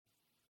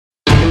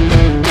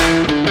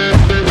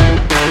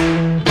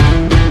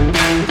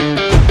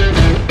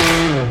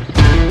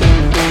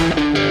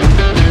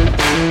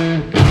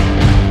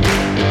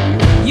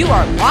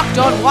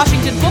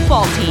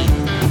Football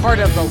Team, part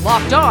of the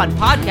Locked On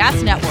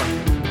Podcast Network.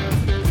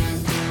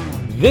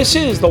 This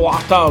is the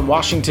Locked On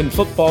Washington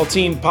Football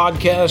Team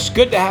podcast.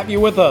 Good to have you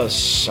with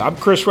us. I'm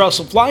Chris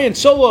Russell, flying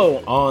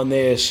solo on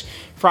this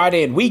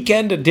Friday and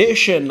weekend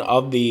edition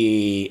of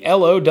the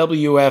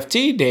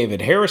LOWFT.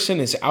 David Harrison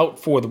is out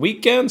for the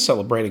weekend,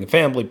 celebrating a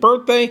family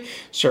birthday.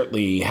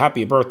 Certainly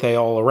happy birthday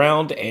all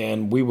around,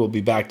 and we will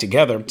be back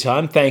together.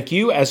 Tom, thank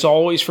you, as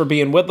always, for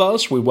being with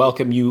us. We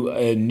welcome you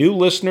new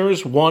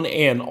listeners, one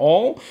and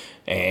all,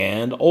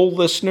 and old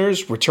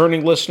listeners,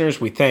 returning listeners.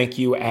 We thank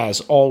you,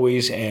 as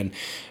always, and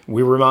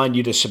we remind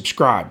you to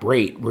subscribe,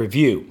 rate,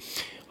 review,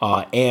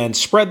 and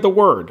spread the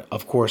word.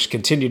 Of course,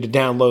 continue to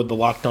download the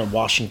Locked On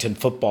Washington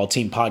Football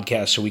Team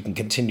podcast so we can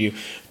continue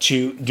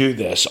to do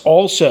this.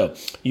 Also,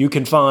 you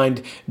can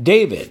find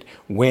David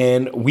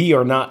when we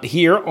are not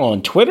here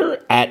on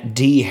Twitter at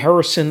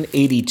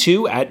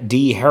dharrison82, at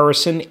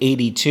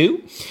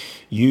dharrison82.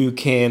 You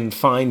can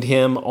find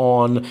him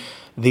on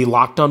the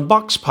Locked On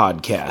Bucs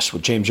podcast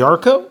with James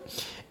Yarko,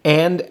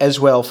 and as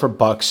well for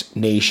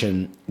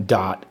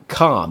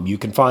BucsNation.com. You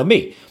can find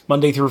me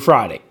Monday through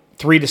Friday,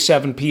 3 to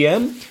 7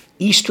 p.m.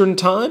 Eastern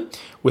Time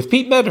with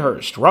Pete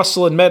Medhurst,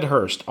 Russell and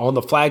Medhurst on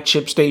the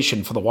flagship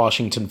station for the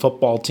Washington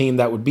Football Team.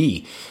 That would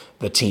be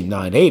the Team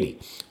 980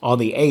 on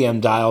the AM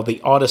dial,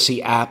 the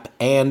Odyssey app,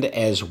 and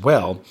as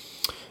well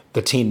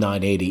the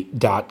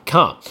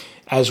Team980.com.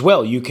 As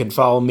well, you can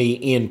follow me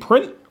in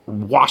print,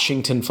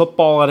 Washington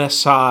Football on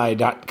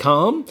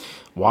SI.com,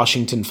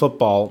 Washington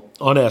Football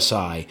on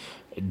SI.com.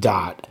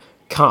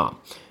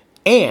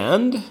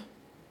 And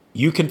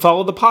you can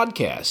follow the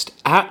podcast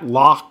at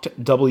Locked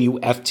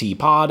WFT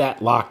Pod,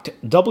 at Locked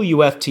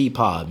WFT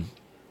Pod.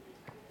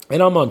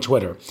 And I'm on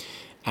Twitter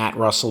at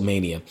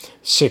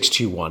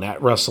WrestleMania621, at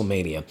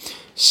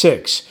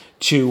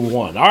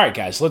WrestleMania621. All right,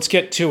 guys, let's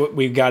get to it.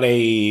 We've got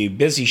a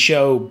busy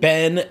show.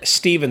 Ben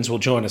Stevens will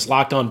join us,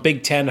 Locked On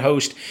Big Ten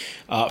host,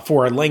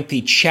 for a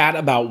lengthy chat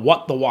about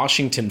what the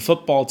Washington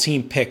Football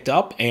Team picked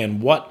up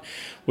and what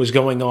was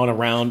going on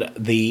around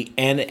the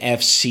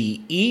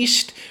NFC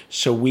East.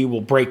 So we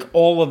will break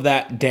all of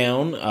that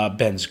down.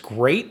 Ben's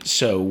great,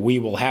 so we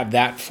will have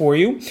that for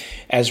you.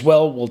 As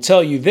well, we'll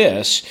tell you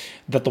this,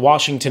 that the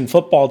Washington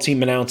Football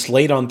Team announced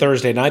late on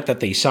Thursday night that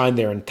they signed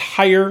their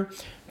entire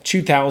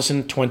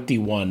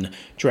 2021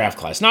 draft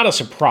class. Not a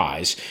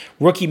surprise.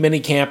 Rookie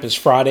minicamp is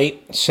Friday,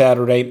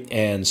 Saturday,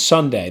 and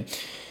Sunday.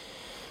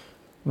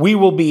 We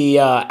will be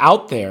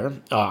out there,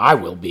 I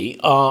will be,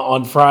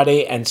 on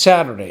Friday and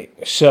Saturday.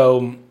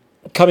 So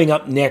coming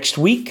up next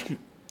week,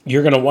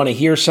 you're going to want to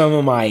hear some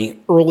of my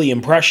early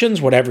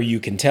impressions, whatever you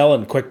can tell,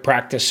 in quick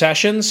practice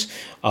sessions.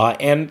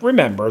 And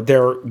remember,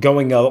 they're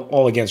going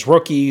all against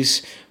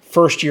rookies,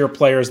 first-year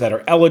players that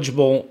are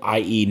eligible,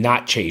 i.e.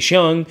 not Chase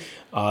Young.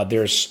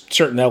 There's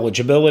certain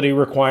eligibility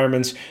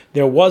requirements.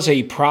 There was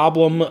a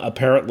problem,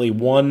 apparently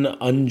one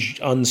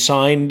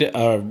unsigned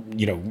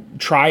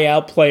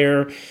tryout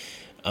player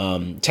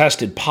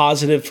tested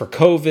positive for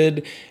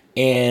COVID,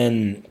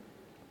 and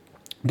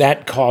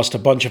that cost a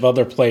bunch of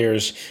other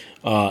players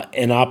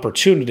an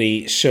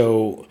opportunity.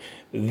 So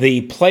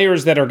the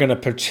players that are going to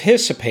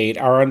participate,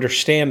 our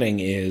understanding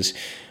is,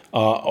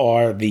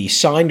 are the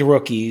signed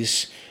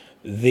rookies,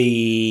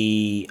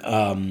 the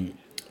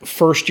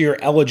first-year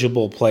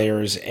eligible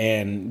players,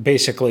 and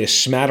basically a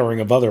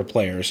smattering of other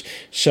players.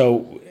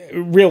 So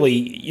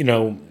really,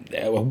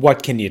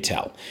 what can you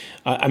tell?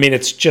 I mean,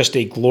 it's just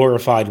a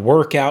glorified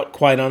workout,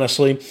 quite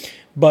honestly.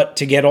 But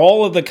to get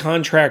all of the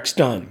contracts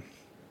done,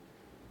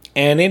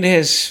 and it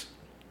has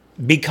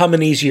become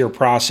an easier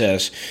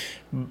process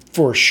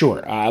for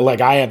sure.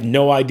 I have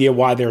no idea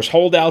why there's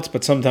holdouts,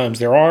 but sometimes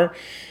there are.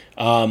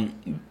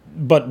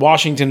 But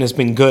Washington has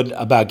been good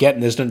about getting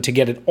this done, to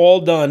get it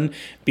all done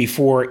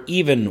before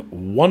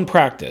even one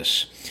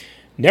practice.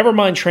 Never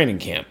mind training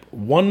camp.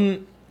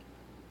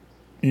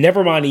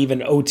 Never mind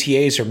even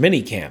OTAs or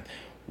minicamp.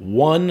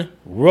 One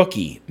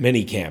rookie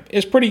minicamp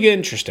is pretty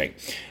interesting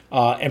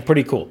and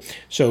pretty cool.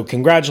 So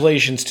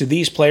congratulations to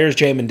these players.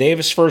 Jamin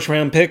Davis,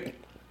 first-round pick.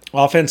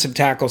 Offensive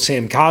tackle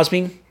Sam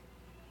Cosmi,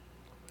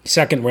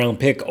 second-round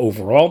pick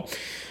overall.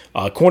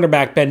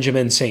 Cornerback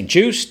Benjamin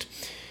St-Juste.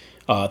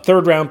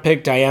 Third-round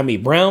pick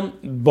Dyami Brown.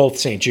 Both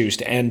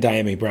St-Juste and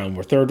Dyami Brown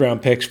were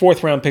third-round picks.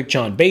 Fourth-round pick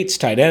John Bates,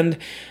 tight end.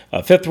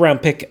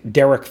 Fifth-round pick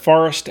Derek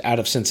Forrest out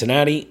of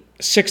Cincinnati.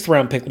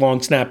 Sixth-round pick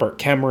long snapper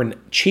Cameron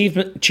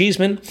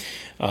Cheeseman.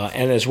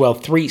 And as well,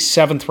 3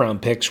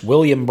 seventh-round picks,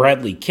 William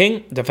Bradley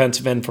King,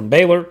 defensive end from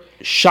Baylor,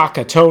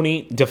 Shaka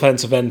Toney,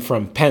 defensive end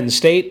from Penn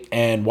State,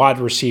 and wide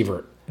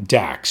receiver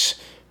Dax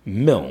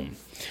Milne.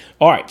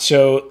 All right,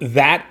 so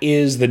that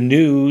is the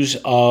news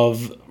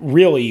of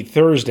really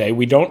Thursday.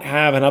 We don't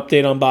have an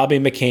update on Bobby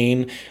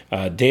McCain.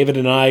 David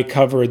and I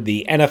covered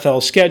the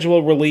NFL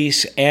schedule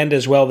release and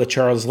as well the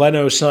Charles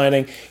Leno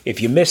signing.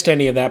 If you missed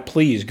any of that,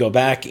 please go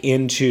back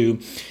into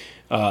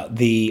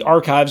the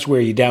archives where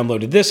you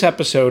downloaded this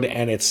episode,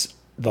 and it's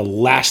the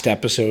last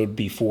episode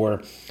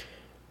before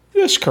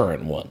this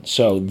current one.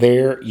 So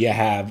there you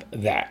have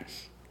that.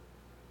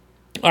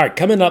 All right,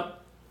 coming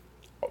up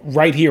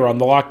right here on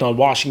the Locked On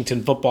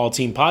Washington Football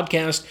Team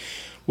podcast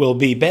will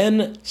be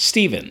Ben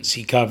Stevens.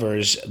 He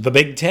covers the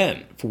Big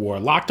Ten for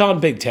Locked On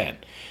Big Ten.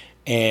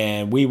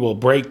 And we will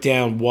break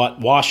down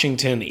what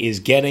Washington is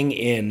getting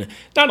in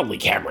not only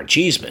Cameron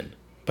Cheeseman,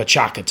 but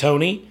Shaka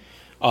Toney,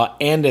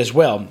 and as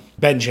well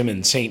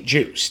Benjamin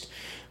St-Juste,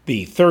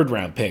 the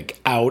third-round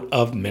pick out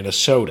of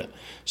Minnesota.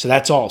 So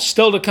that's all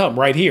still to come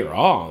right here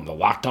on the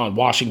Locked On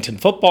Washington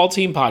Football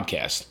Team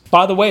podcast.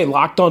 By the way,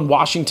 Locked On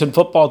Washington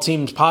Football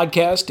Team's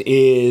podcast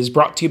is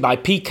brought to you by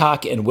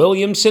Peacock and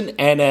Williamson.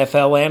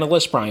 NFL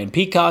analyst Brian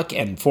Peacock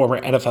and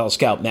former NFL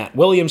scout Matt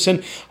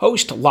Williamson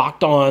host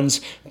Locked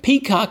On's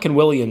Peacock and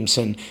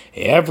Williamson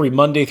every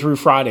Monday through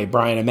Friday.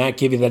 Brian and Matt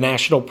give you the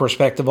national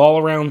perspective all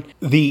around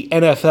the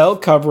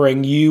NFL,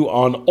 covering you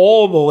on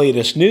all the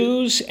latest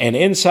news and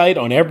insight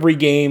on every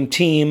game,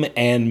 team,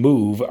 and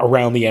move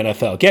around the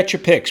NFL. Get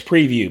your picks,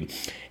 preview,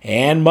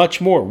 and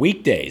much more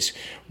weekdays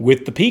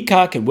with the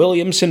Peacock and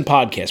Williamson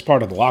podcast,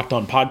 part of the Locked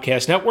On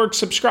Podcast Network.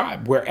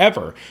 Subscribe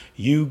wherever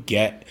you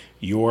get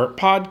your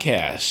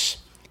podcasts.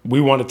 We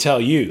want to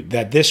tell you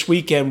that this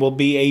weekend will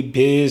be a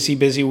busy,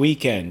 busy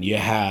weekend. You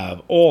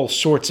have all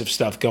sorts of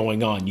stuff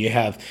going on. You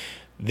have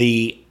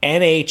the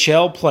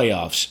NHL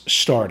playoffs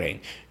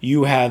starting.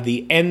 You have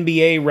the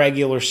NBA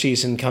regular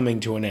season coming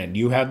to an end.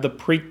 You have the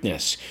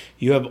Preakness.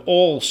 You have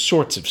all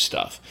sorts of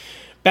stuff.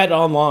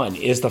 BetOnline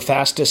is the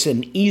fastest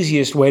and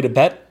easiest way to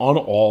bet on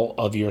all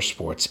of your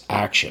sports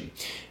action.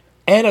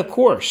 And of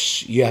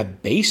course, you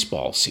have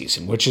baseball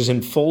season, which is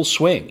in full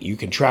swing. You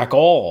can track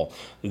all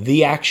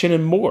the action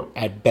and more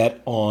at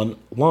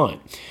BetOnline.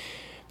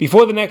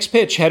 Before the next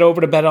pitch, head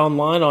over to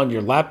BetOnline on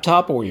your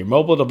laptop or your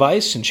mobile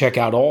device and check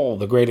out all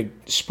the great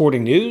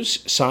sporting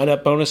news,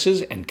 sign-up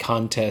bonuses, and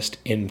contest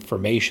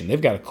information.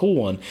 They've got a cool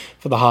one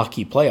for the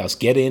hockey playoffs.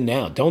 Get in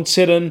now. Don't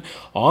sit in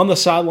on the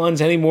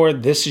sidelines anymore.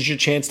 This is your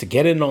chance to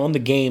get in on the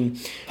game.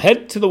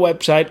 Head to the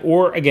website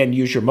or, again,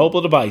 use your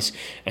mobile device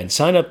and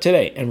sign up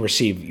today and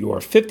receive your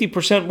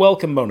 50%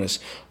 welcome bonus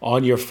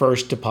on your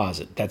first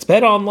deposit. That's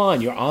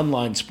BetOnline, your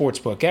online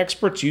sportsbook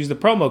experts. Use the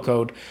promo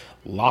code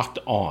Locked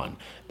On.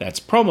 That's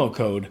promo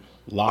code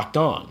Locked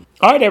On.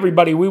 All right,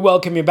 everybody, we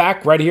welcome you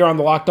back right here on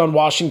the Locked On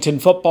Washington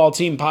Football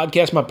Team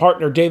podcast. My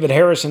partner David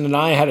Harrison and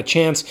I had a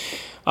chance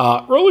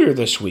earlier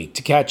this week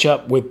to catch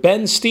up with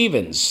Ben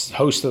Stevens,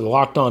 host of the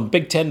Locked On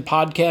Big Ten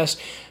podcast,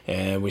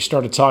 and we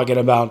started talking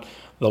about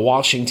the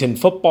Washington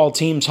Football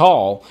Team's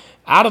haul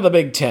out of the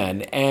Big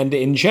Ten and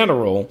in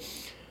general,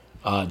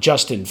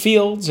 Justin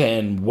Fields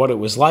and what it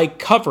was like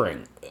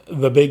covering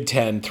the Big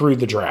Ten through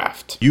the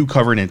draft. You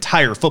cover an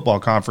entire football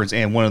conference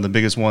and one of the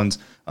biggest ones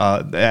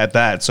at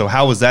that. So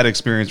how was that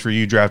experience for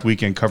you draft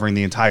weekend covering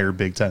the entire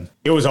Big Ten?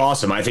 It was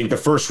awesome. I think the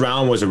first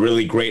round was a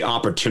really great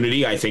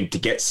opportunity, I think, to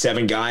get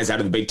 7 guys out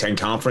of the Big Ten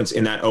Conference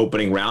in that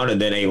opening round,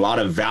 and then a lot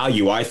of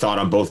value, I thought,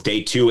 on both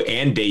day 2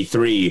 and day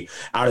 3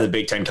 out of the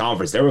Big Ten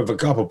Conference. There were a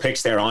couple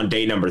picks there on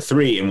day number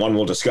 3, and one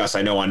we'll discuss,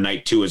 I know, on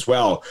night 2 as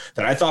well,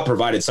 that I thought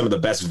provided some of the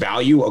best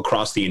value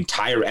across the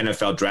entire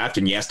NFL draft.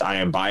 And yes, I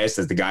am biased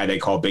as the guy they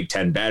call Big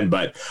Ten Ben,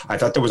 but I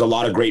thought there was a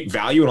lot of great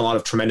value and a lot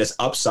of tremendous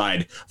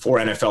upside for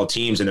NFL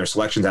teams in their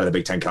selections out of the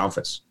Big Ten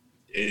Conference.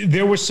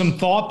 There was some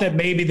thought that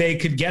maybe they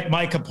could get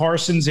Micah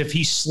Parsons if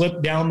he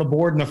slipped down the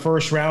board in the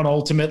first round.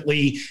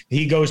 Ultimately,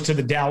 he goes to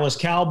the Dallas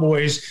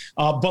Cowboys.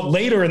 But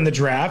later in the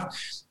draft,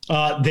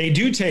 they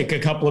do take a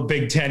couple of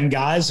Big Ten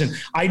guys. And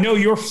I know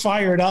you're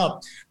fired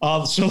up.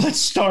 So let's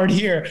start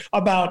here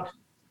about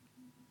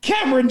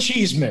Cameron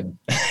Cheeseman.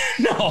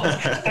 No,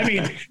 I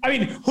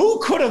mean, who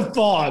could have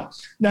thought?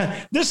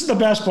 Now, this is the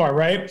best part,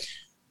 right?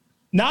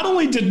 Not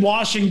only did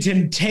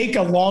Washington take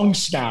a long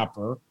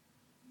snapper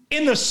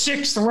in the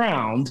 6th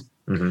round,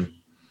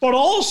 but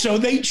also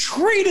they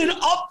traded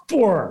up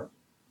for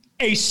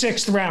a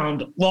 6th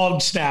round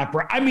long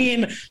snapper. I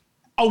mean,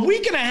 a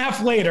week and a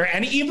half later,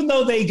 and even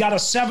though they got a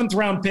 7th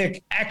round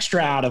pick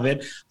extra out of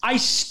it, I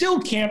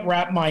still can't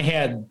wrap my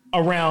head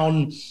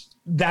around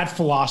that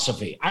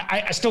philosophy.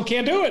 I still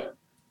can't do it.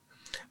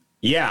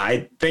 Yeah,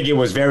 I think it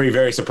was very,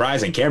 very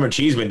surprising. Cameron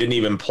Cheeseman didn't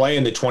even play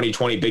in the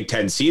 2020 Big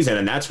Ten season,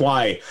 and that's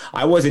why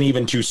I wasn't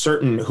even too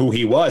certain who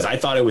he was. I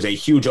thought it was a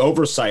huge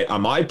oversight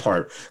on my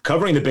part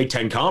covering the Big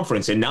Ten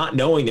Conference and not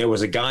knowing there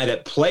was a guy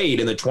that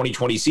played in the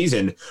 2020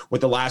 season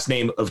with the last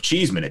name of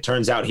Cheeseman. It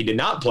turns out he did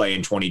not play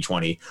in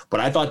 2020, but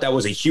I thought that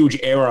was a huge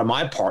error on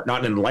my part,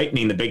 not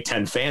enlightening the Big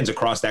Ten fans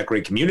across that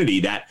great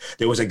community that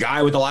there was a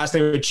guy with the last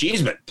name of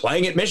Cheeseman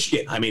playing at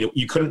Michigan. I mean,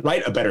 you couldn't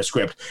write a better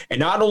script. And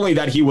not only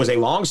that he was a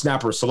long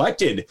snapper selected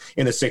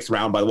in the 6th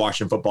round by the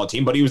Washington Football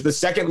Team, but he was the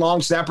 2nd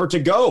long snapper to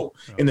go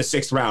in the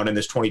 6th round in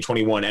this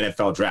 2021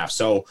 NFL draft.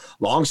 So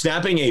long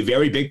snapping, a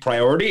very big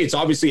priority. It's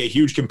obviously a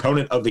huge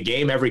component of the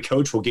game. Every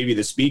coach will give you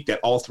the speak that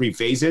all 3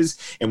 phases,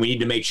 and we need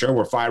to make sure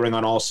we're firing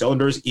on all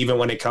cylinders, even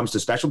when it comes to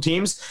special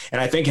teams.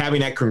 And I think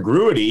having that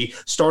congruity,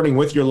 starting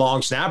with your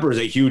long snapper, is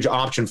a huge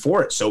option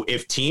for it. So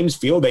if teams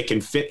feel they can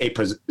fit a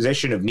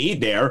position of need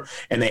there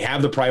and they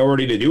have the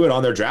priority to do it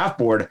on their draft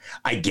board,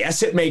 I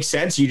guess it makes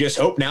sense. You just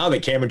hope now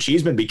that Cameron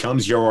Cheeseman becomes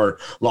becomes your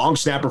long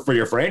snapper for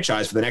your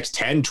franchise for the next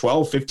 10,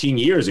 12, 15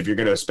 years if you're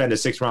going to spend a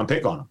 6th-round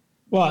pick on him.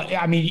 Well,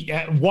 I mean,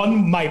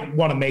 one might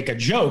want to make a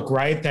joke,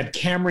 right? That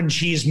Cameron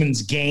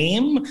Cheeseman's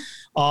game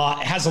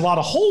has a lot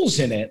of holes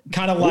in it,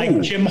 kind of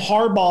like Jim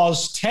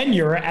Harbaugh's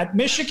tenure at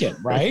Michigan,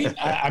 right?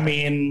 I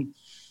mean,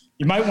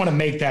 you might want to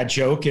make that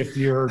joke if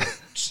you're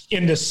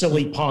into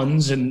silly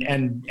puns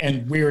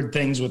and weird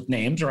things with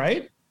names,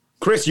 right?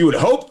 Chris, you would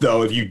hope,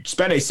 though, if you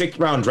spend a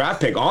 6th-round draft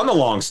pick on the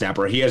long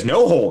snapper, he has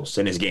no holes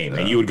in his game,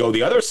 and you would go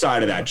the other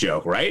side of that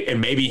joke, right? And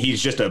maybe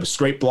he's just a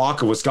straight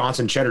block of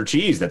Wisconsin cheddar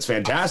cheese. That's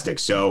fantastic.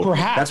 So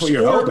perhaps that's what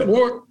you're hoping.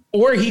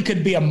 Or he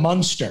could be a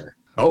monster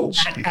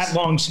at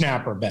long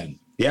snapper, Ben.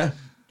 Yeah.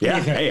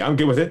 Hey, I'm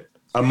good with it.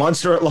 A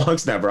monster at long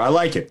snapper. I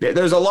like it.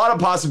 There's a lot of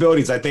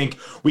possibilities I think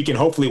we can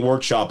hopefully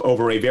workshop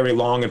over a very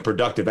long and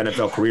productive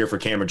NFL career for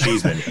Cameron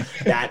Cheeseman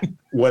that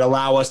would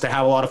allow us to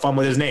have a lot of fun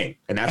with his name.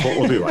 And that's what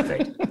we'll do, I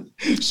think.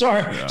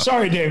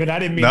 Sorry, David. I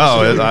didn't mean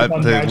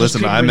to.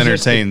 Listen, I'm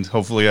entertained.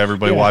 Hopefully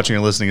everybody watching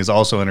and listening is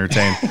also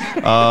entertained.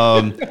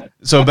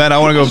 So, Ben, I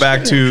want to go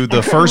back to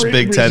the first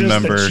Big Ten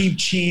member. The cheap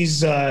cheese,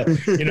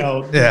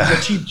 the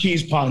cheap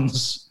cheese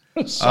puns.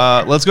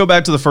 Let's go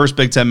back to the first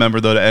Big Ten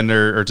member, though, to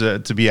enter or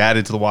to be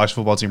added to the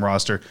Washington football team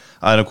roster.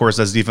 And, of course,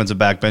 that's defensive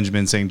back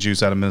Benjamin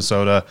St-Juste out of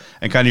Minnesota.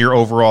 And kind of your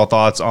overall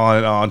thoughts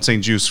on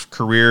St-Juste's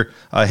career,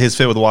 his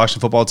fit with the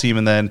Washington football team.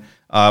 And then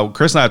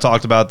Chris and I have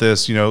talked about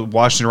this. You know,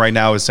 Washington right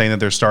now is saying that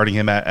they're starting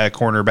him at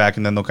cornerback,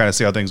 and then they'll kind of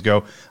see how things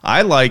go.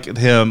 I like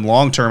him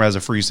long-term as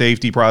a free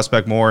safety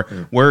prospect more.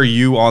 Where are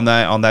you on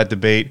that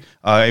debate?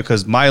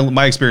 Because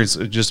my experience,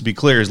 just to be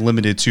clear, is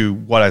limited to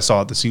what I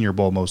saw at the Senior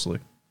Bowl mostly.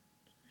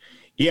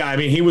 Yeah, I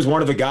mean, he was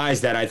one of the guys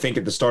that I think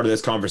at the start of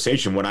this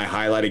conversation when I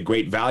highlighted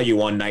great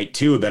value on night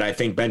 2 that I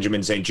think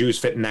Benjamin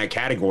St-Juste fit in that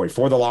category.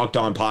 For the Locked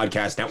On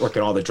Podcast Network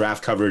and all the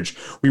draft coverage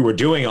we were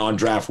doing on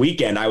draft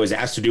weekend, I was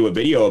asked to do a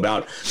video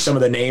about some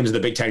of the names of the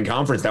Big Ten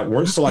Conference that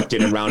weren't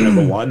selected in round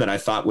number 1 that I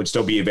thought would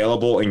still be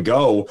available and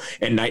go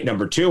in night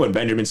number 2. And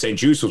Benjamin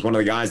St-Juste was one of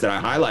the guys that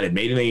I highlighted,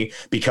 mainly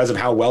because of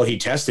how well he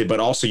tested, but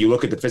also you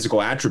look at the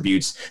physical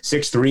attributes,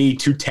 6'3",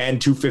 210,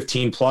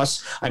 215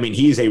 plus. I mean,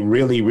 he's a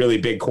really, really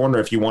big corner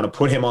if you want to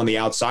put him on the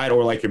outside,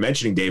 or like you're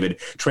mentioning, David,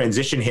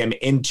 transition him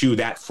into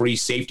that free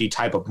safety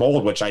type of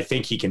mold, which I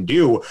think he can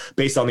do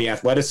based on the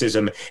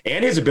athleticism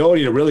and his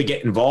ability to really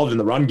get involved in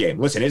the run game.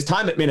 Listen, his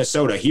time at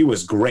Minnesota, he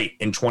was great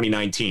in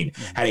 2019.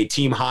 Had a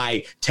team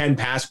high 10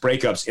 pass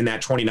breakups in that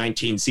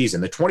 2019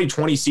 season. The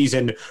 2020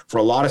 season for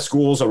a lot of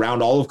schools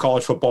around all of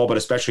college football, but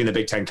especially in the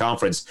Big Ten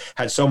Conference,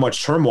 had so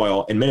much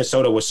turmoil, and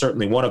Minnesota was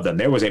certainly one of them.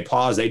 There was a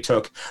pause they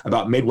took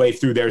about midway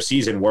through their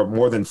season where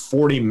more than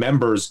 40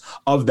 members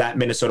of that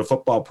Minnesota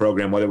football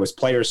program, whether it was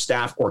players,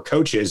 staff, or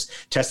coaches,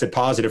 tested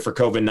positive for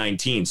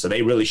COVID-19. So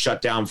they really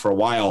shut down for a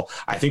while.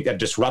 I think that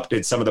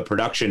disrupted some of the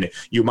production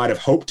you might have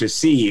hoped to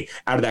see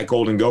out of that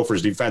Golden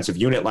Gophers defensive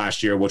unit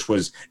last year, which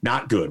was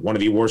not good. One of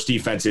the worst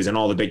defenses in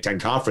all the Big Ten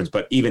Conference.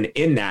 But even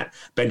in that,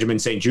 Benjamin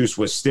St-Juste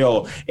was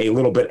still a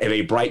little bit of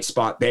a bright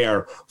spot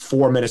there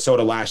for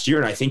Minnesota last year.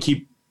 And I think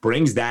he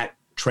brings that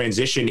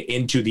transition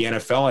into the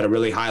NFL at a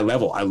really high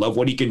level. I love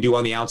what he can do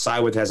on the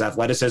outside with his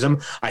athleticism.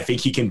 I think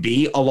he can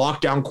be a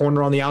lockdown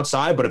corner on the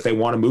outside, but if they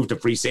want to move to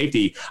free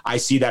safety, I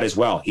see that as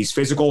well. He's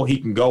physical. He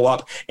can go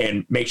up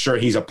and make sure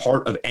he's a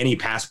part of any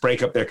pass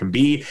breakup there can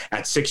be.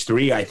 At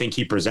 6'3", I think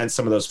he presents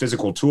some of those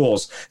physical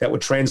tools that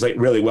would translate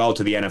really well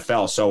to the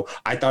NFL. So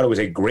I thought it was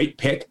a great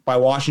pick by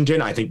Washington.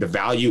 I think the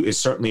value is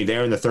certainly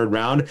there in the 3rd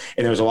round,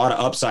 and there's a lot of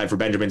upside for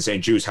Benjamin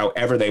St-Juste,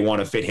 however they want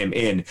to fit him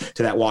in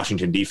to that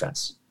Washington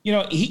defense. You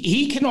know,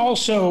 he can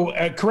also,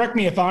 correct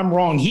me if I'm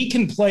wrong, he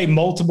can play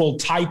multiple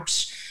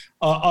types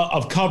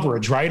of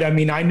coverage, right? I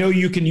mean, I know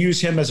you can use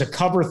him as a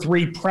cover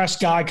 3 press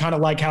guy, kind of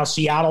like how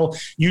Seattle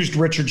used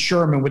Richard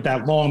Sherman with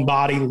that long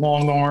body,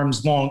 long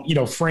arms, long,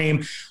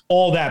 frame,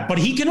 all that. But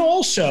he can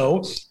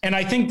also, and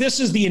I think this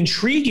is the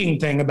intriguing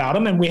thing about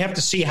him, and we have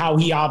to see how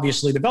he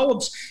obviously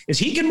develops, is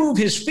he can move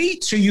his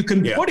feet so you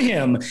can put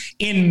him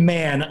in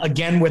man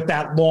again with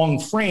that long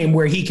frame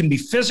where he can be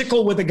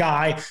physical with a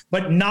guy,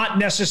 but not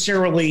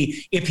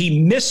necessarily if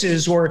he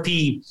misses or if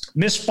he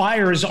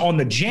misfires on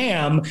the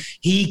jam,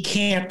 he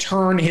can't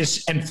turn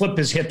his and flip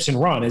his hips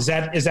and run. Is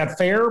that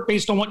fair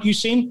based on what you've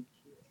seen?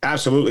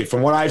 Absolutely.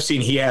 From what I've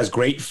seen, he has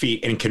great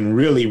feet and can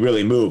really,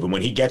 really move. And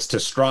when he gets to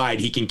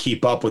stride, he can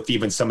keep up with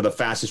even some of the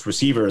fastest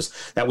receivers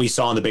that we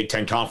saw in the Big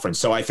Ten Conference.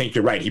 So I think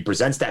you're right. He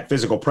presents that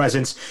physical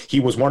presence. He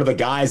was one of the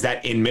guys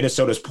that in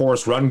Minnesota's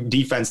porous run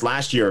defense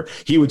last year,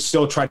 he would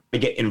still try to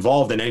get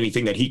involved in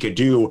anything that he could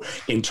do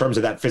in terms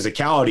of that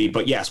physicality.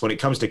 But yes, when it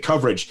comes to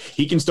coverage,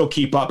 he can still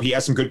keep up. He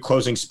has some good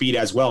closing speed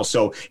as well.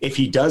 So if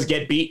he does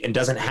get beat and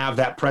doesn't have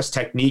that press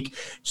technique,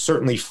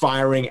 certainly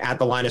firing at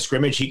the line of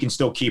scrimmage, he can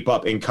still keep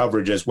up in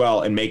coverage as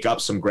well and make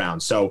up some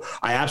ground. So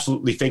I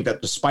absolutely think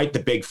that despite the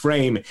big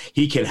frame,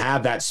 he can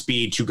have that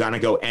speed to kind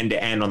of go end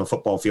to end on the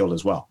football field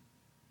as well.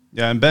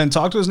 Yeah, and Ben,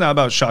 talk to us now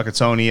about Shaka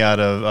Toney out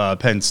of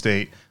Penn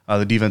State,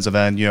 the defensive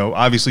end.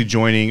 Obviously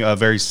joining a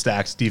very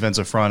stacked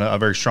defensive front, a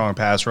very strong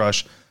pass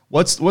rush.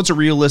 What's a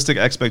realistic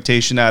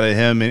expectation out of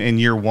him in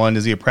year one?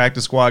 Is he a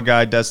practice squad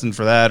guy destined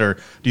for that, or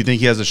do you think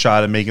he has a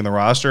shot at making the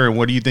roster? And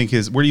what do you think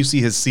where do you see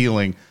his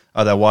ceiling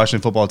that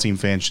Washington football team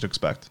fans should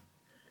expect?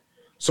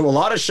 So a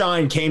lot of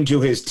shine came to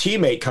his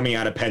teammate coming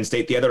out of Penn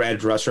State, the other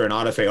edge rusher, in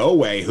Odafe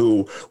Oweh,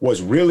 who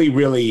was really,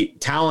 really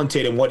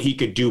talented in what he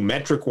could do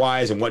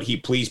metric-wise and what he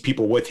pleased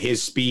people with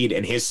his speed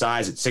and his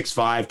size at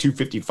 6'5",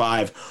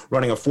 255,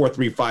 running a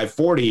 4.35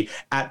 40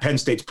 at Penn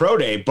State's Pro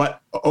Day.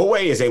 But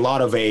Oweh is a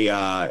lot of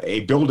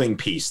a building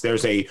piece.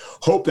 There's a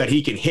hope that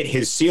he can hit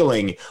his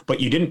ceiling, but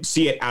you didn't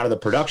see it out of the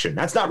production.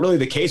 That's not really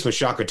the case with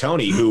Shaka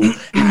Toney, who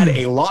had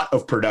a lot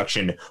of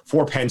production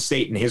for Penn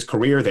State in his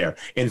career there.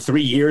 In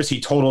 3 years, he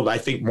totaled, I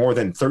think, more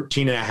than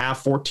 13 and a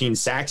half, 14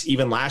 sacks.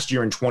 Even last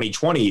year in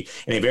 2020,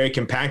 in a very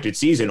compacted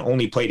season,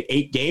 only played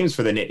 8 games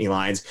for the Nittany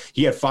Lions.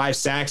 He had 5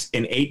 sacks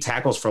and 8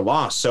 tackles for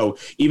loss. So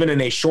even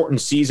in a shortened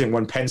season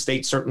when Penn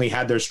State certainly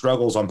had their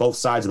struggles on both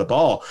sides of the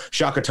ball,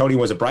 Shaka Toney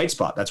was a bright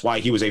spot. That's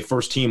why he was a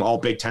first-team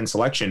All-Big Ten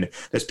selection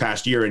this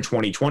past year in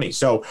 2020.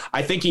 So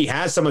I think he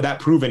has some of that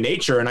proven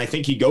nature, and I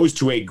think he goes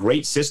to a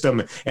great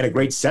system and a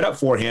great setup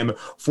for him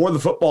for the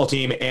football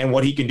team and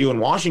what he can do in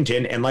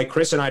Washington. And like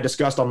Chris and I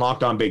discussed on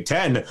Locked On Big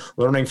Ten,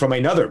 learning from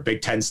another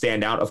Big Ten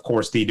standout, of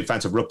course, the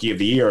Defensive Rookie of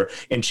the Year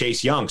in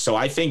Chase Young. So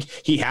I think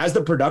he has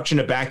the production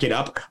to back it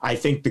up. I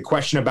think the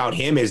question about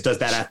him is, does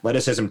that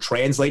athleticism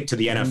translate to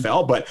the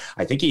NFL? But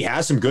I think he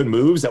has some good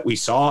moves that we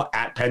saw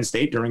at Penn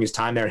State during his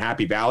time there in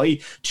Happy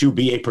Valley to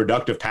be a productive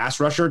pass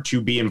rusher,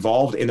 to be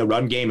involved in the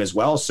run game as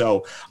well.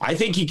 So I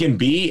think he can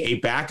be a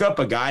backup,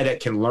 a guy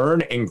that can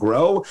learn and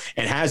grow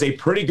and has a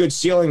pretty good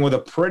ceiling with a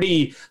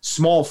pretty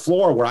small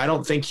floor where I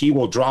don't think he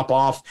will drop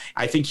off.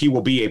 I think he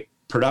will be a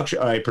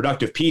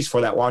productive piece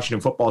for that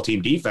Washington football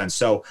team defense.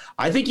 So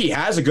I think he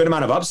has a good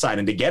amount of upside,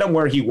 and to get him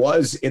where he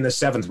was in the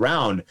 7th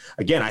round,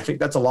 again, I think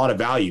that's a lot of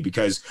value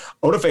because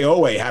Odafe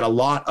Oweh had a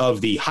lot of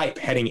the hype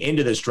heading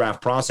into this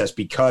draft process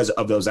because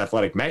of those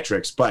athletic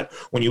metrics. But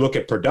when you look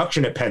at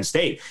production at Penn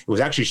State, it was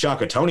actually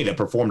Shaka Toney that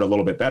performed a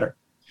little bit better.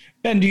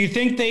 Ben, do you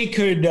think they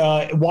could,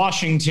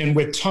 Washington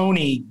with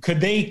Toney,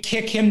 could they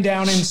kick him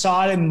down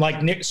inside and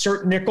like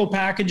certain nickel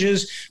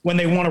packages when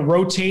they want to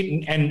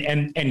rotate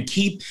and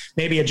keep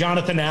maybe a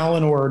Jonathan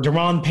Allen or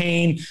Deron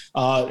Payne,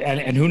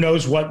 and who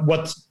knows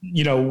what's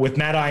with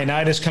Matt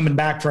Ioannidis coming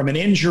back from an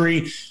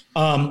injury,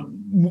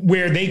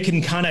 where they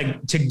can kind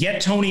of to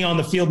get Toney on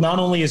the field. Not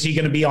only is he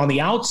going to be on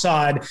the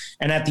outside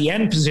and at the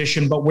end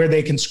position, but where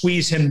they can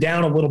squeeze him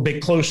down a little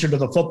bit closer to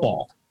the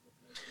football.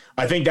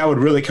 I think that would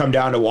really come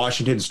down to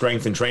Washington's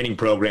strength and training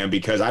program,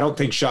 because I don't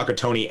think Shaka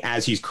Toney,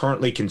 as he's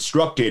currently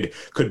constructed,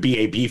 could be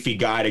a beefy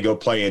guy to go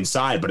play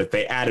inside. But if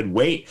they added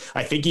weight,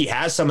 I think he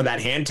has some of that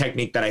hand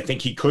technique that I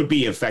think he could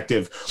be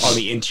effective on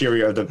the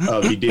interior of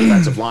the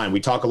defensive line.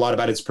 We talk a lot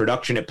about his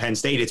production at Penn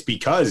State. It's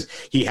because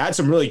he had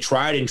some really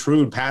tried and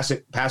true pass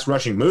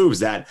rushing moves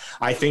that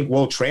I think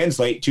will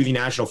translate to the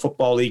National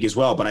Football League as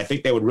well. But I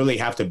think they would really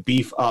have to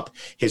beef up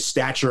his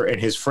stature and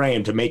his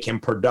frame to make him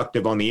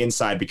productive on the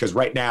inside, because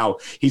right now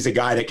he's a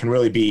guy that can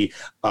really be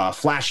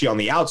flashy on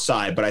the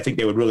outside, but I think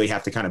they would really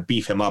have to kind of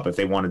beef him up if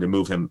they wanted to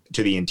move him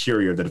to the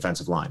interior of the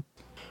defensive line.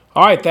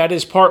 All right, that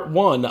is part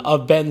 1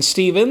 of Ben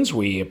Stevens.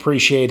 We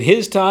appreciate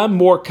his time.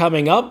 More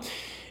coming up,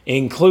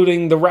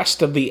 including the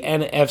rest of the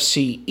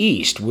NFC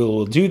East.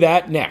 We'll do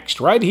that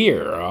next, right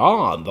here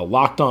on the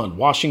Locked On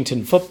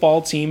Washington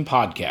Football Team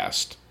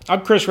podcast.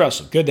 I'm Chris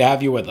Russell. Good to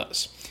have you with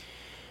us.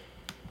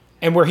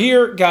 And we're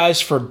here,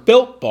 guys, for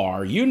Built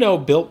Bar. You know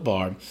Built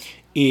Bar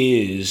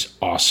is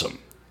awesome.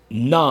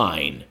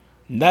 9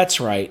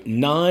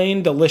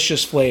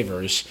 delicious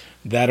flavors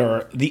that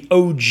are the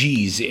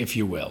OGs, if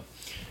you will.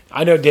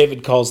 I know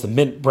David calls the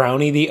mint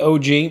brownie the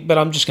OG, but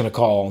I'm just going to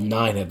call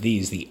 9 of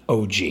these the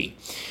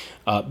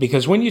OG.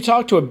 Because when you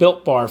talk to a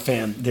Built Bar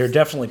fan, they're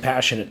definitely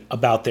passionate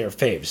about their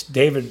faves.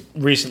 David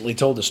recently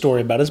told a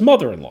story about his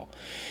mother-in-law.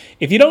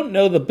 If you don't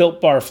know the Built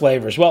Bar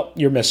flavors, well,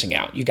 you're missing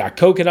out. You got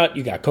coconut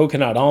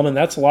almond,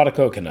 that's a lot of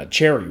coconut,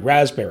 cherry,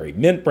 raspberry,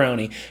 mint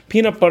brownie,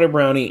 peanut butter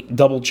brownie,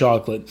 double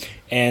chocolate,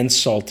 and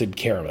salted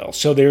caramel.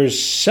 So there's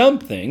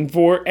something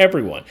for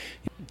everyone.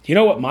 You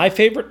know what my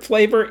favorite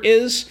flavor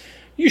is?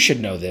 You should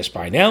know this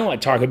by now. I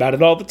talk about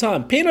it all the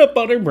time. Peanut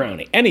butter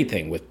brownie.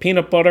 Anything with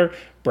peanut butter,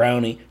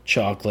 brownie,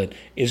 chocolate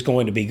is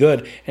going to be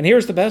good. And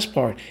here's the best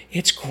part.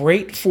 It's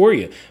great for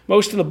you.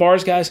 Most of the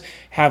bars, guys,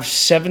 have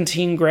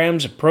 17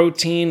 grams of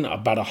protein,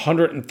 about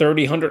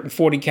 130,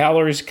 140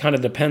 calories. Kind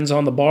of depends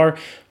on the bar.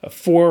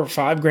 4 or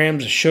 5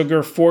 grams of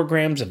sugar, 4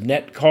 grams of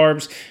net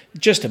carbs.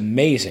 Just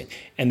amazing.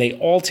 And they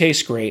all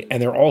taste great,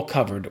 and they're all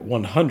covered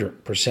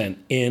 100%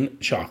 in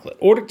chocolate.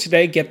 Order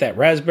today. Get that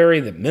raspberry,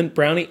 the mint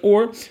brownie,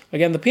 or,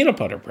 again, the peanut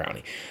butter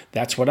brownie.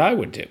 That's what I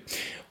would do.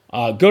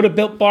 Go to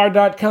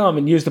BuiltBar.com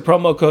and use the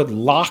promo code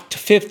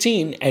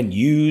LOCKED15 and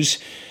use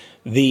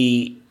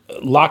the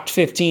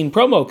LOCKED15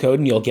 promo code,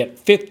 and you'll get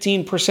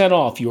 15%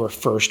 off your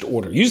first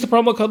order. Use the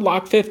promo code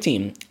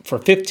LOCKED15 for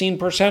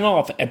 15%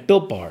 off at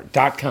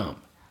BuiltBar.com.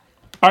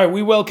 All right,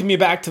 we welcome you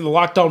back to the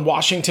Locked On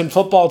Washington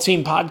Football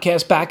Team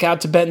podcast. Back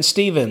out to Ben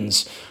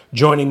Stevens,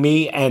 joining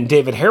me and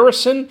David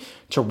Harrison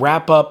to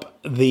wrap up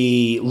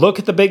the look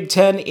at the Big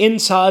Ten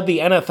inside the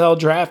NFL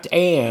draft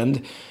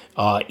and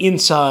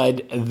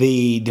inside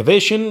the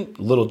division,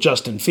 little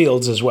Justin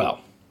Fields as well.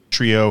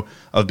 Trio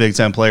of Big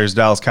Ten players,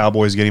 Dallas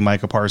Cowboys getting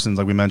Micah Parsons,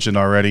 like we mentioned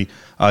already,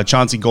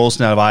 Chauncey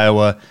Golston out of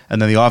Iowa,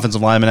 and then the offensive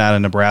lineman out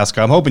of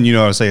Nebraska. I'm hoping you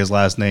know how to say his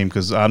last name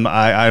because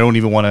I don't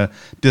even want to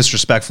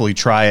disrespectfully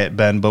try it,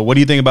 Ben. But what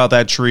do you think about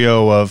that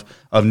trio of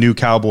new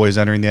Cowboys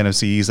entering the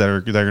NFC East that are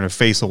going to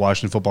face the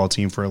Washington football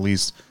team for at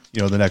least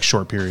the next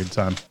short period of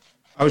time?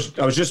 I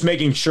was just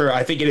making sure.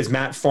 I think it is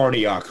Matt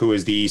Farniok who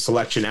is the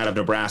selection out of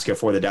Nebraska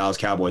for the Dallas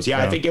Cowboys.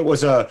 Yeah, I think it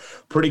was a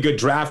pretty good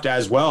draft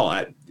as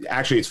well.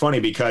 Actually, it's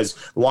funny because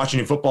the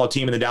Washington football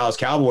team and the Dallas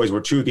Cowboys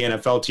were two of the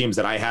NFL teams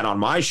that I had on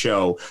my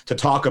show to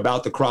talk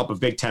about the crop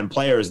of Big Ten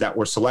players that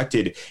were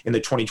selected in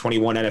the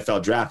 2021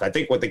 NFL draft. I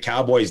think what the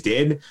Cowboys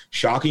did,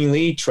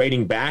 shockingly,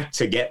 trading back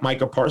to get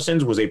Micah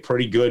Parsons was a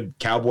pretty good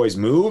Cowboys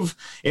move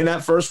in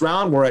that first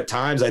round, where at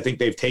times I think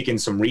they've taken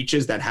some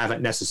reaches that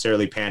haven't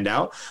necessarily panned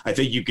out. I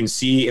think you can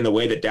see in the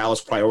way that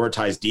Dallas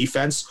prioritized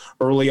defense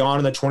early on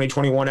in the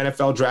 2021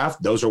 NFL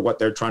draft, those are what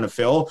they're trying to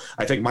fill.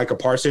 I think Micah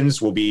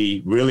Parsons will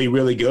be really,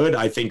 really good.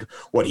 I think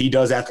what he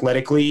does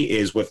athletically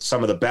is with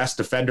some of the best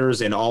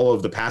defenders in all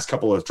of the past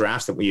couple of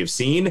drafts that we have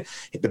seen.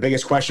 The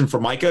biggest question for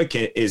Micah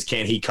is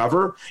can he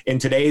cover in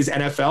today's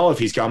NFL? If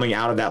he's coming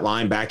out of that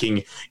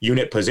linebacking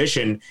unit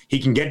position, he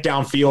can get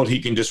downfield.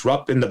 He can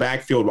disrupt in the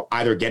backfield,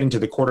 either getting to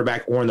the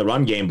quarterback or in the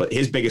run game. But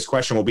his biggest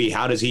question will be,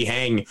 how does he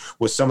hang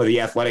with some of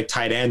the athletic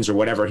tight ends or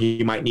whatever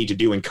he might need to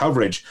do in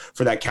coverage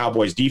for that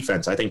Cowboys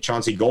defense? I think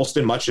Chauncey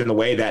Golston, much in the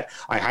way that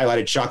I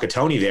highlighted Shaka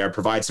Toney there,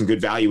 provides some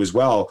good value as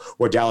well,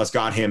 where Dallas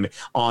got him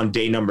on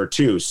day number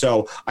 2.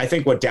 So I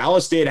think what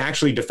Dallas did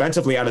actually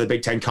defensively out of the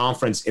Big Ten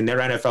Conference in their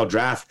NFL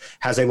draft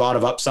has a lot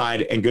of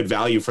upside and good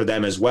value for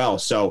them as well.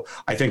 So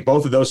I think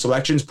both of those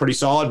selections pretty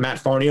solid. Matt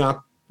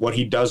Farniok, what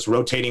he does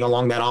rotating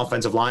along that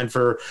offensive line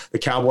for the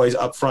Cowboys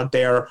up front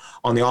there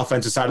on the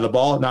offensive side of the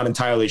ball, not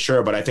entirely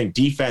sure, but I think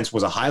defense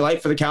was a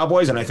highlight for the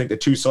Cowboys, and I think the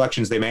two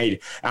selections they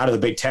made out of the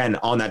Big Ten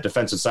on that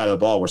defensive side of the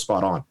ball were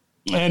spot on.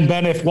 And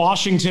Ben, if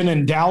Washington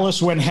and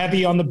Dallas went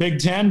heavy on the Big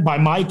Ten, by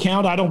my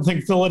count, I don't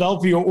think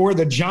Philadelphia or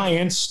the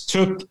Giants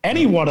took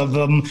any one of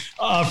them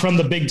from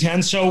the Big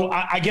Ten. So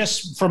I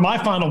guess for my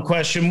final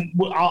question,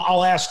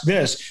 I'll ask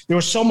this. There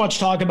was so much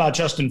talk about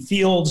Justin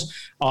Fields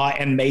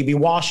and maybe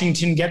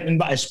Washington getting,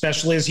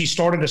 especially as he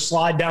started to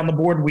slide down the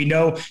board. We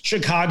know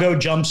Chicago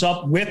jumps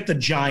up with the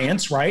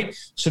Giants, right?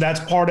 So that's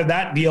part of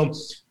that deal.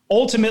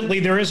 Ultimately,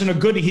 there isn't a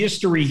good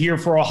history here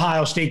for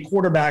Ohio State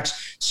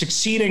quarterbacks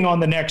succeeding on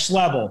the next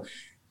level.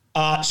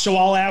 So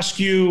I'll ask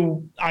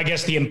you, I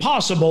guess the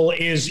impossible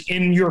is,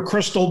 in your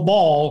crystal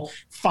ball,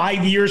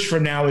 5 years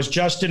from now, is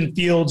Justin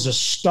Fields a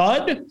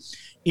stud?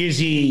 Is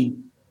he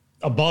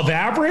above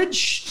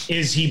average?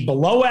 Is he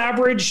below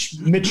average?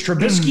 Mitch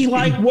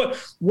Trubisky-like?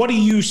 What do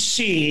you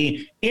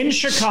see in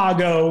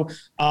Chicago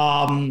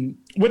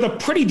with a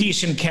pretty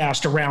decent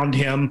cast around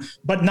him,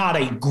 but not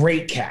a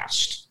great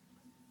cast?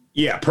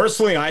 Yeah,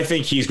 personally, I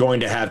think he's going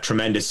to have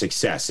tremendous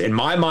success. In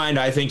my mind,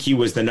 I think he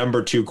was the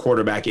number 2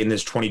 quarterback in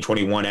this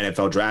 2021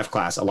 NFL draft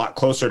class, a lot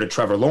closer to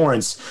Trevor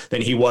Lawrence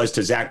than he was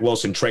to Zach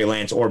Wilson, Trey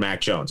Lance, or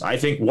Mac Jones. I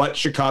think what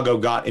Chicago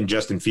got in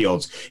Justin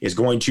Fields is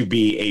going to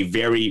be a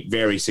very,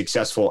 very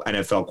successful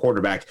NFL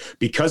quarterback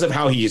because of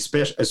how he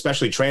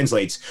especially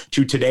translates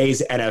to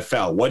today's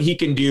NFL. What he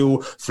can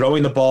do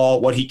throwing the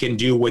ball, what he can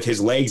do with his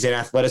legs and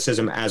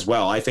athleticism as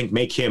well, I think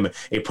make him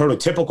a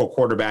prototypical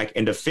quarterback,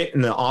 and to fit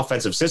in the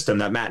offensive system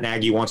that Matt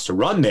Nagy wants to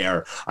run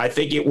there, I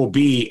think it will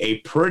be a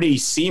pretty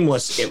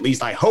seamless, at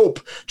least I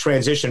hope,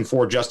 transition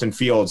for Justin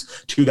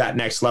Fields to that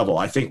next level.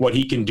 I think what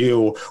he can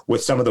do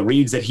with some of the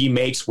reads that he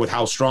makes, with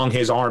how strong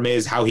his arm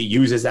is, how he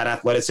uses that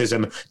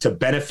athleticism to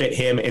benefit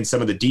him in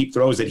some of the deep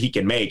throws that he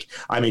can make.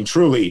 I mean,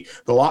 truly,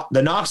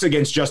 the knocks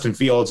against Justin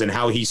Fields and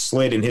how he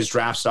slid in his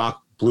draft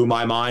stock blew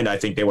my mind. I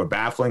think they were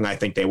baffling. I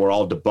think they were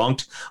all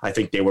debunked. I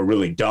think they were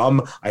really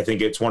dumb. I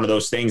think it's one of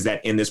those things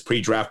that in this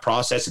pre-draft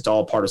process, it's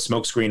all part of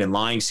smokescreen and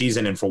lying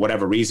season. And for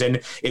whatever reason,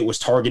 it was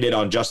targeted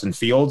on Justin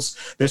Fields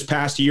this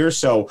past year.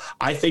 So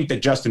I think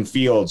that Justin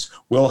Fields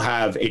will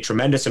have a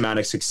tremendous amount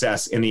of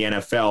success in the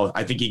NFL.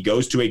 I think he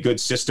goes to a good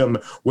system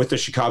with the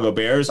Chicago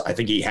Bears. I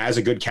think he has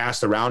a good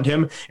cast around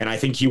him, and I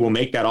think he will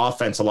make that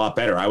offense a lot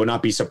better. I would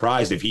not be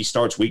surprised if he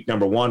starts week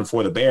number 1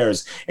 for the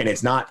Bears and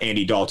it's not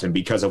Andy Dalton,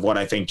 because of what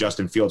I think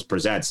Justin Fields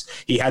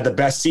presents. He had the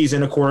best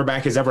season a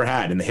quarterback has ever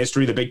had in the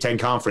history of the Big Ten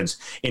Conference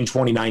in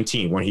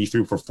 2019, when he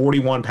threw for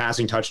 41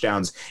 passing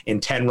touchdowns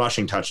and 10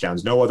 rushing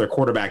touchdowns. No other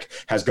quarterback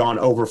has gone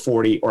over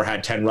 40 or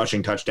had 10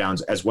 rushing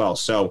touchdowns as well.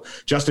 So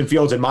Justin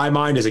Fields, in my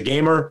mind, is a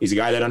gamer. He's a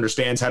guy that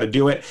understands how to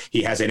do it.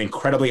 He has an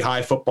incredibly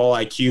high football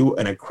IQ,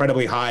 an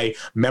incredibly high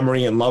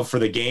memory and love for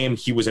the game.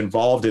 He was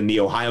involved in the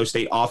Ohio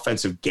State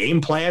offensive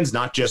game plans,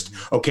 not just,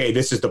 okay,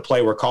 this is the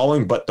play we're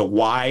calling, but the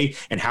why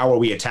and how are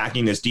we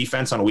attacking this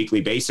defense on a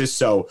weekly basis.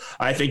 So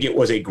I think it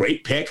was a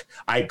great pick.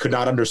 I could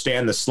not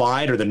understand the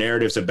slide or the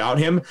narratives about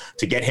him.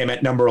 To get him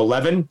at number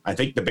 11, I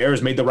think the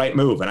Bears made the right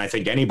move. And I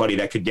think anybody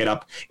that could get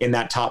up in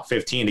that top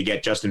 15 to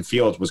get Justin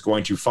Fields was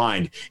going to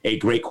find a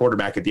great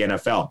quarterback at the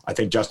NFL. I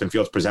think Justin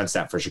Fields presents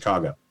that for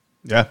Chicago.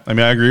 Yeah, I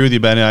mean, I agree with you,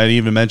 Ben. I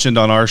even mentioned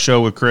on our show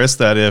with Chris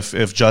that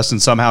if Justin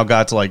somehow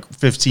got to like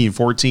 15,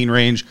 14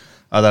 range,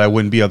 that I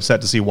wouldn't be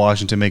upset to see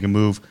Washington make a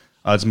move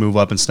to move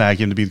up and snag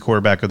him to be the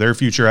quarterback of their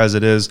future as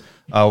it is.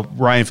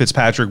 Ryan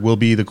Fitzpatrick will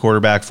be the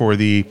quarterback for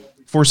the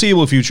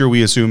foreseeable future,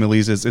 we assume, at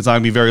least. It's not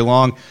going to be very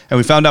long. And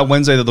we found out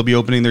Wednesday that they'll be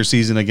opening their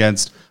season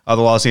against the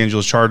Los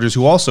Angeles Chargers,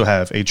 who also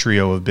have a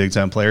trio of Big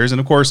Ten players.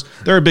 And, of course,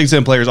 there are Big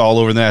Ten players all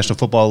over the National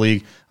Football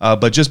League.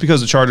 But just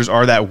because the Chargers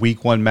are that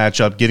Week 1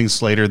 matchup, getting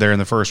Slater there in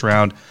the first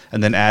round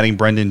and then adding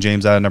Brendan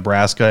James out of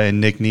Nebraska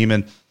and Nick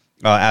Niemann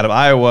out of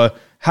Iowa,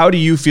 how do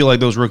you feel like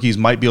those rookies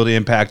might be able to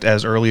impact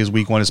as early as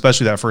Week 1,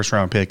 especially that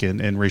first-round pick in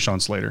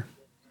Rashawn Slater?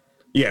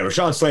 Yeah,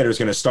 Rashawn Slater is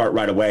going to start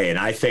right away. And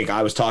I think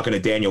I was talking to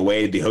Daniel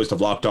Wade, the host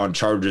of Locked On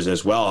Chargers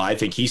as well. I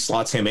think he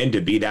slots him in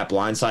to be that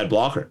blindside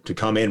blocker, to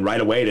come in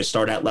right away to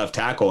start at left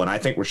tackle. And I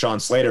think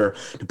Rashawn Slater,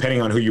 depending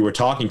on who you were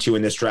talking to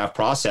in this draft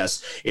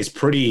process, is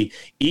pretty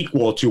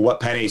equal to what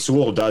Penei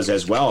Sewell does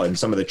as well, and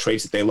some of the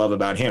traits that they love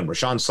about him.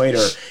 Rashawn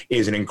Slater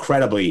is an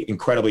incredibly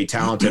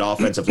talented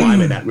offensive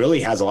lineman that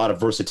really has a lot of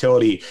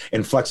versatility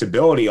and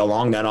flexibility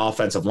along that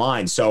offensive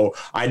line. So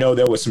I know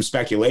there was some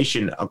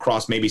speculation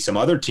across maybe some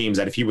other teams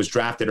that if he was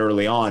drafted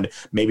early on,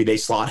 maybe they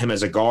slot him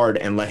as a guard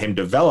and let him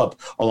develop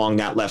along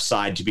that left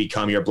side to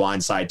become your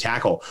blindside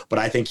tackle. But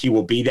I think he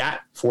will be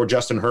that for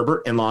Justin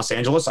Herbert in Los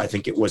Angeles. I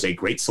think it was a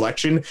great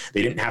selection.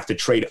 They didn't have to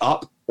trade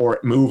up or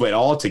move at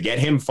all to get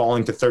him.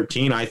 Falling to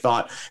 13, I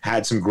thought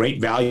had some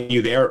great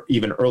value there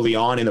even early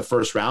on in the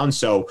first round.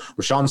 So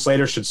Rashawn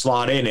Slater should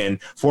slot in.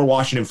 And for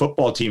Washington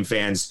football team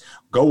fans,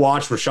 go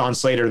watch Rashawn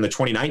Slater in the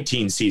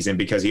 2019 season,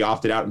 because he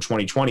opted out in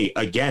 2020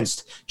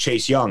 against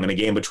Chase Young in a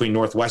game between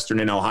Northwestern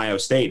and Ohio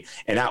State.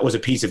 And that was a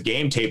piece of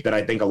game tape that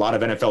I think a lot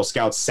of NFL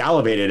scouts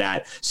salivated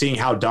at, seeing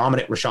how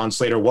dominant Rashawn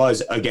Slater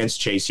was against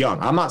Chase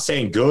Young. I'm not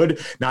saying good,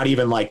 not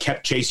even like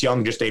kept Chase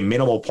Young just a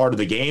minimal part of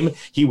the game.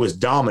 He was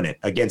dominant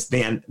against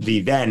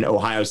the then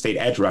Ohio State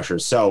edge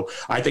rushers. So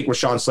I think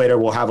Rashawn Slater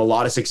will have a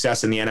lot of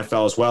success in the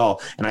NFL as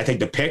well. And I think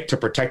the pick to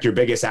protect your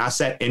biggest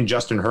asset in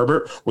Justin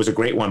Herbert was a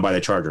great one by the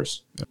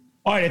Chargers.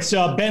 All right, it's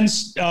Ben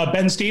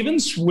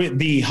Stevens, with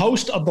the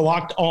host of the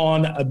Locked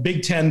On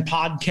Big Ten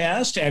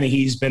podcast, and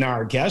he's been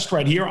our guest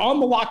right here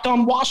on the Locked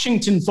On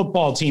Washington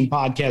Football Team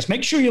podcast.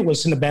 Make sure you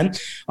listen to Ben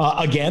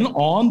again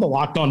on the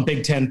Locked On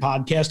Big Ten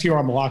podcast here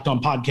on the Locked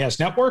On Podcast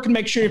Network, and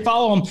make sure you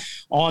follow him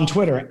on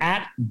Twitter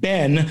at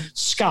Ben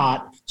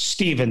Scott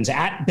Stevens,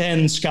 at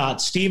Ben Scott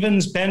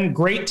Stevens. Ben,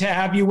 great to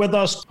have you with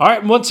us. All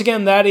right, once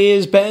again, that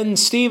is Ben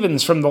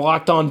Stevens from the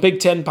Locked On Big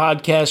Ten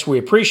podcast. We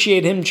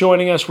appreciate him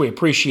joining us. We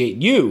appreciate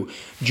you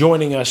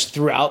joining us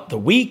throughout the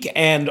week.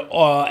 And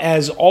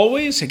as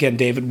always, again,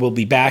 David will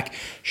be back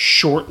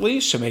shortly,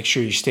 so make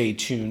sure you stay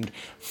tuned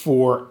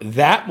for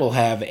that. We'll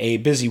have a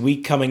busy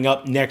week coming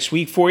up next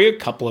week for you. A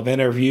couple of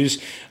interviews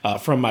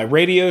from my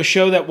radio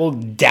show that we'll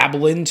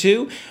dabble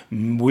into.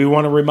 We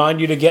want to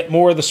remind you to get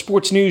more of the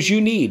sports news you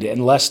need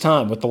in less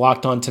time with the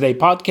Locked On Today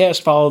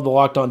podcast. Follow the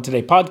Locked On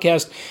Today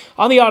podcast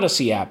on the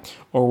Odyssey app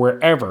or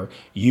wherever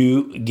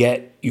you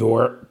get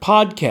your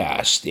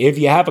podcast. If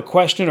you have a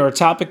question or a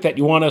topic that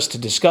you want us to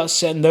discuss,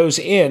 send those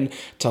in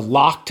to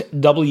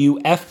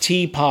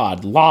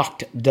LockedWFTPod,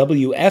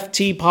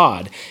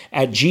 LockedWFTPod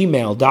at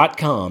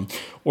gmail.com,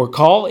 or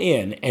call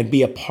in and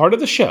be a part of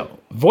the show,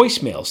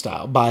 voicemail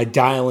style, by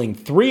dialing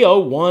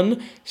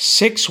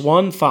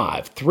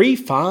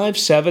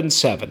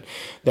 301-615-3577.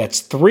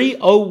 That's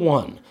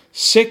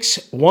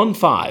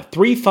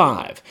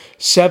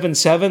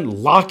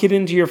 301-615-3577. Lock it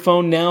into your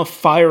phone now.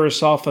 Fire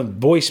us off a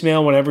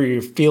voicemail whenever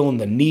you're feeling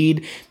the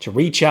need to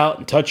reach out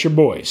and touch your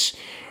boys.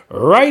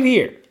 Right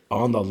here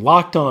on the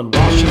Locked On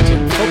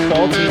Washington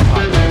Football Team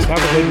podcast. Have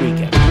a good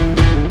weekend.